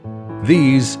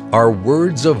These are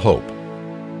words of hope.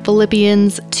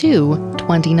 Philippians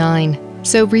 2:29.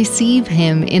 So receive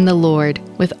him in the Lord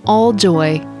with all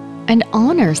joy and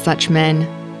honor such men.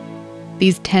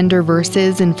 These tender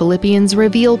verses in Philippians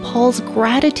reveal Paul's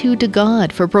gratitude to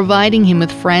God for providing him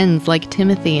with friends like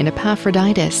Timothy and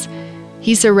Epaphroditus.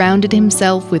 He surrounded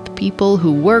himself with people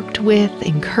who worked with,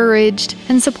 encouraged,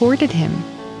 and supported him.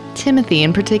 Timothy,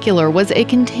 in particular, was a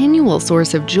continual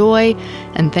source of joy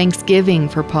and thanksgiving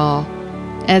for Paul.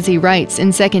 As he writes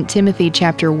in 2 Timothy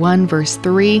chapter 1, verse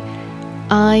 3,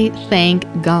 I thank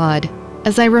God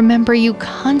as I remember you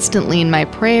constantly in my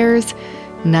prayers,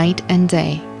 night and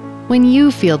day. When you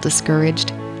feel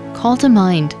discouraged, call to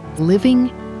mind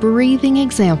living, breathing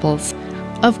examples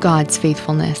of God's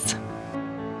faithfulness.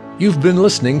 You've been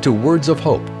listening to Words of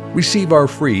Hope. Receive our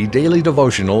free daily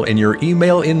devotional in your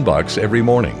email inbox every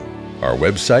morning. Our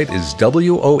website is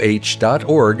woh.org/radio.